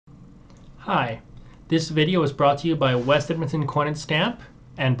Hi, this video is brought to you by West Edmonton Coin and Stamp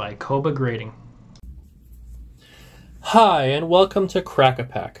and by Koba Grading. Hi, and welcome to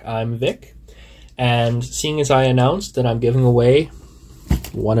Crack-A-Pack. I'm Vic, and seeing as I announced that I'm giving away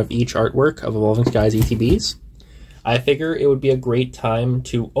one of each artwork of Evolving Skies ETBs, I figure it would be a great time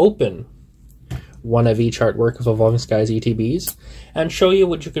to open one of each artwork of Evolving Skies ETBs and show you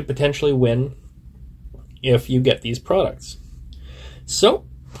what you could potentially win if you get these products. So,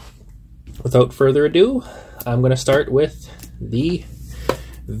 without further ado, I'm going to start with the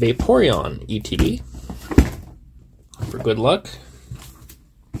Vaporeon ETB for good luck.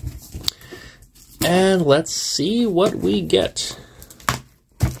 And let's see what we get.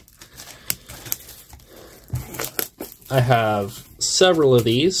 I have several of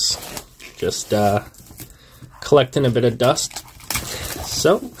these, just collecting a bit of dust.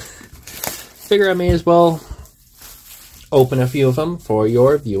 So, figure I may as well open a few of them for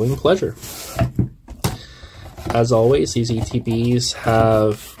your viewing pleasure. As always, these ETBs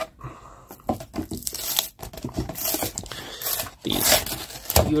have these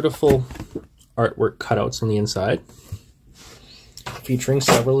beautiful artwork cutouts on the inside, featuring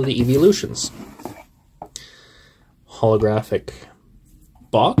several of the evolutions. Holographic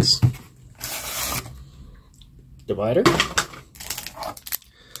box, divider,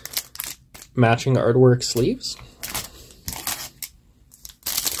 matching artwork sleeves,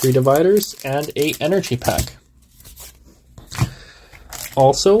 3 dividers, and a energy pack.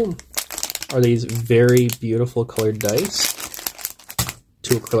 Also are these very beautiful colored dice,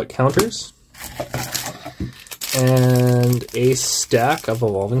 2 acrylic counters, and a stack of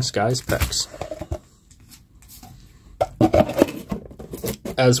Evolving Skies packs.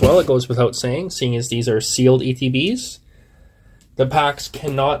 As well, it goes without saying, seeing as these are sealed ETBs, the packs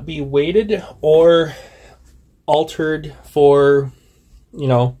cannot be weighted or altered for, you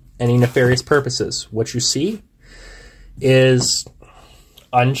know, any nefarious purposes. What you see is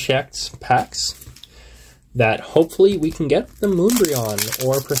unchecked packs that hopefully we can get the Moonbryon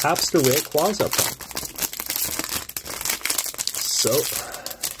or perhaps the Rayquaza from. So,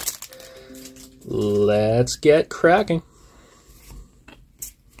 let's get cracking.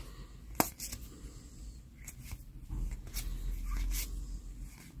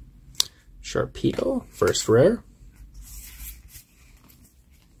 Sharpedo, first rare.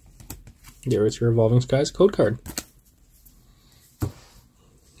 There is your Evolving Skies code card.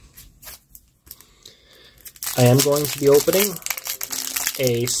 I am going to be opening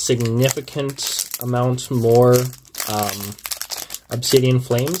a significant amount more Obsidian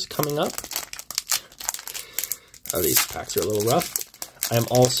Flames coming up. These packs are a little rough. I am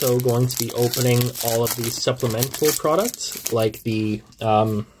also going to be opening all of these supplemental products, like the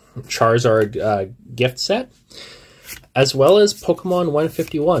Charizard gift set, as well as Pokemon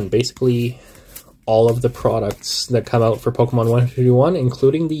 151, basically all of the products that come out for Pokemon 151,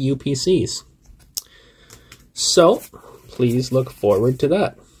 including the UPCs. So, please look forward to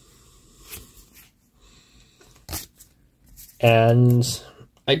that. And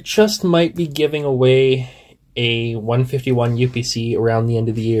I just might be giving away a 151 UPC around the end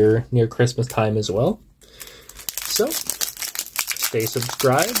of the year, near Christmas time as well. So, stay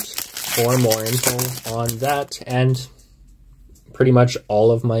subscribed for more info on that and pretty much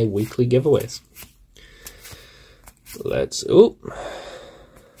all of my weekly giveaways. Let's,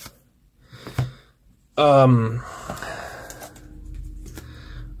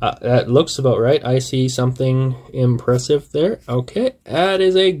 that looks about right. I see something impressive there. Okay, that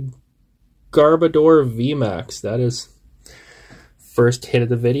is a Garbodor VMAX. That is first hit of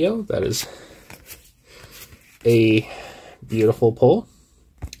the video. That is a beautiful pull.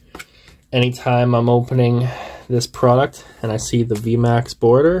 Anytime I'm opening this product and I see the VMAX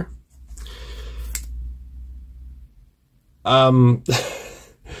border, I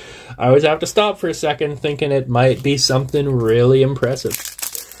always have to stop for a second thinking it might be something really impressive.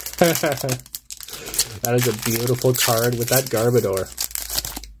 That is a beautiful card with that Garbodor.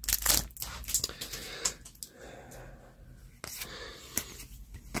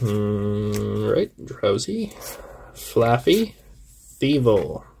 Right, Drowsy, Flaffy,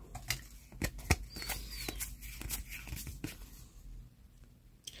 Thievul.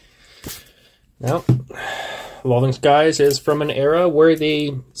 Now, Evolving Skies is from an era where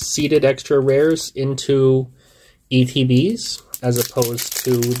they seeded extra rares into ETBs as opposed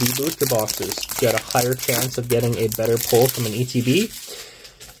to the booster boxes. You had a higher chance of getting a better pull from an ETB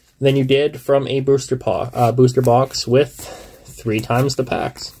than you did from a booster box with 3 times the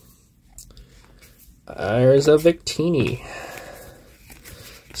packs. There's a Victini.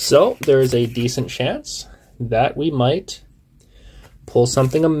 So, there is a decent chance that we might pull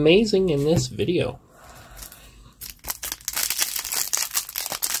something amazing in this video.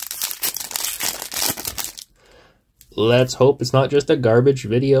 Let's hope it's not just a garbage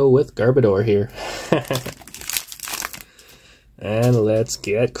video with Garbodor here. And let's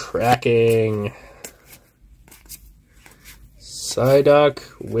get cracking. Psyduck,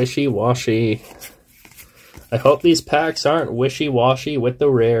 wishy-washy. I hope these packs aren't wishy-washy with the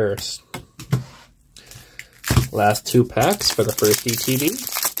rares. Last 2 packs for the first ETB.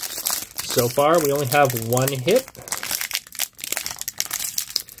 So far, we only have 1 hit.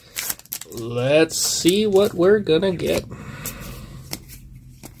 Let's see what we're gonna get.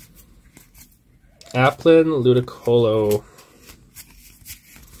 Applin, Ludicolo.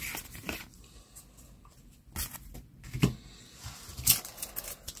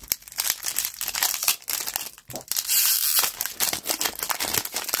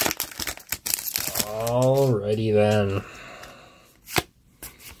 Alrighty then.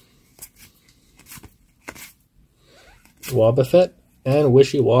 Wobbuffet and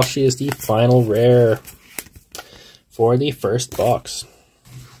Wishy-Washy is the final rare for the first box.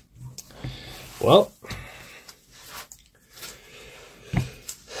 Well,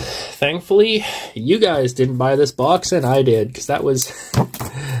 thankfully you guys didn't buy this box and I did, because that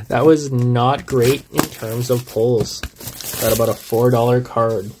was not great in terms of pulls. At about a $4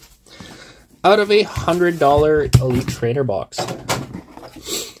 card out of a $100 Elite Trainer box.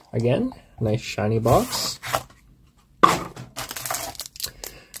 Again, nice shiny box.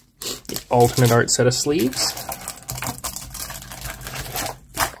 Alternate art set of sleeves.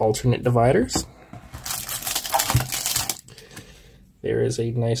 Alternate dividers. There is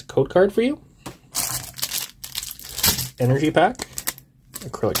a nice code card for you. Energy pack.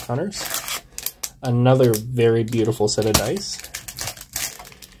 Acrylic counters. Another very beautiful set of dice.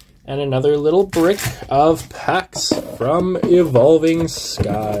 And another little brick of packs from Evolving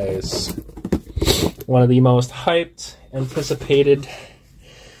Skies. One of the most hyped, anticipated,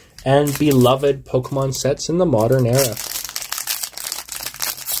 and beloved Pokemon sets in the modern era.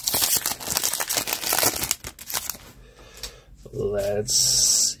 Let's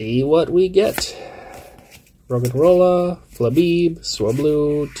see what we get. Roggenrola, Flabebe,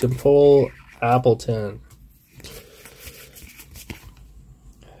 Swablu, Tympole, Appleton.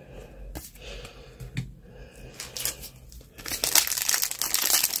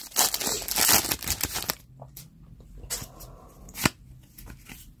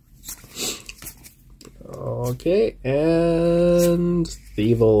 Okay, and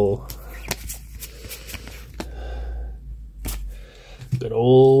Thievul. Good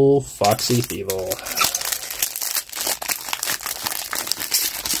old Foxy Thievul.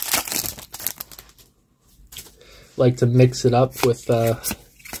 Like to mix it up with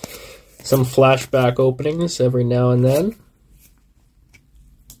some flashback openings every now and then.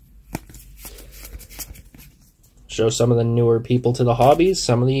 Show some of the newer people to the hobbies,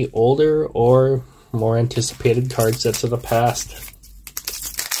 some of the older or more anticipated card sets of the past.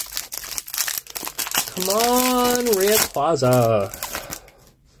 Come on, Rayquaza.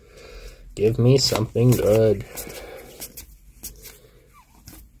 Give me something good.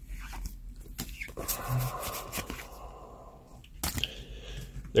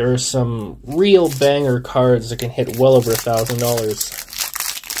 There are some real banger cards that can hit well over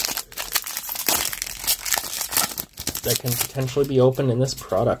 $1,000 that can potentially be opened in this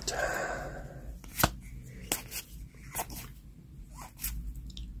product.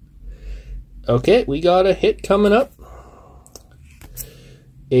 Okay, we got a hit coming up.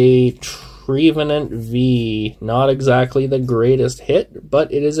 A Trevenant V. Not exactly the greatest hit,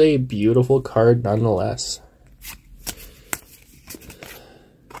 but it is a beautiful card nonetheless.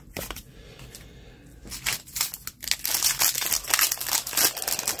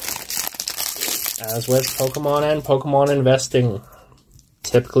 As with Pokemon and Pokemon investing,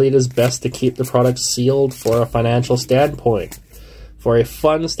 typically it is best to keep the product sealed for a financial standpoint. For a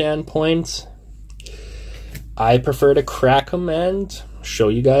fun standpoint, I prefer to crack them and show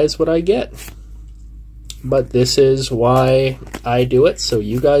you guys what I get. But this is why I do it, so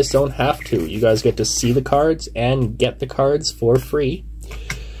you guys don't have to. You guys get to see the cards and get the cards for free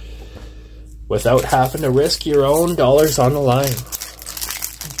without having to risk your own dollars on the line.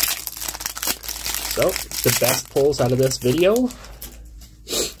 So, the best pulls out of this video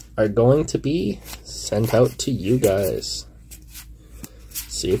are going to be sent out to you guys.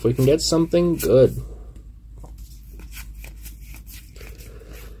 See if we can get something good.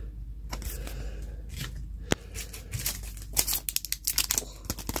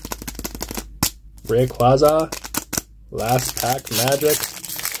 Rayquaza, last pack magic.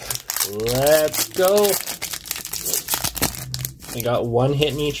 Let's go. We got one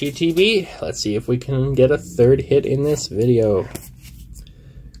hit in each ETB. Let's see if we can get a third hit in this video.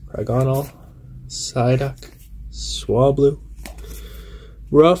 Cryogonal, Psyduck, Swablu,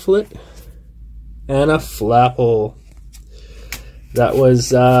 Rufflet, and a Flapple. That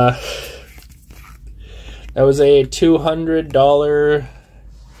was a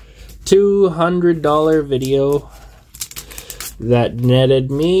 $200 video that netted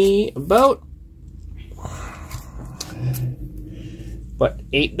me about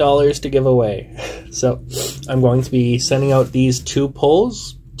 $8 to give away. So I'm going to be sending out these 2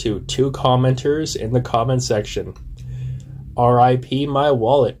 polls to 2 commenters in the comment section. RIP my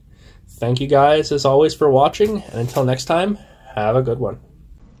wallet. Thank you guys as always for watching, and until next time, have a good one.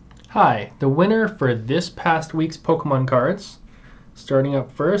 Hi, the winner for this past week's Pokemon cards, starting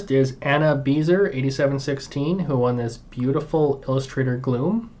up first, is Anna Beezer 8716, who won this beautiful Illustrator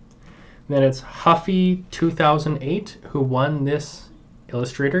Gloom. Then it's Huffy 2008, who won this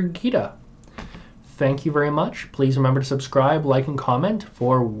Illustrator Gita. Thank you very much. Please remember to subscribe, like, and comment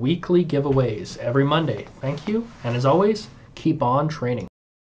for weekly giveaways every Monday. Thank you, and as always, keep on training.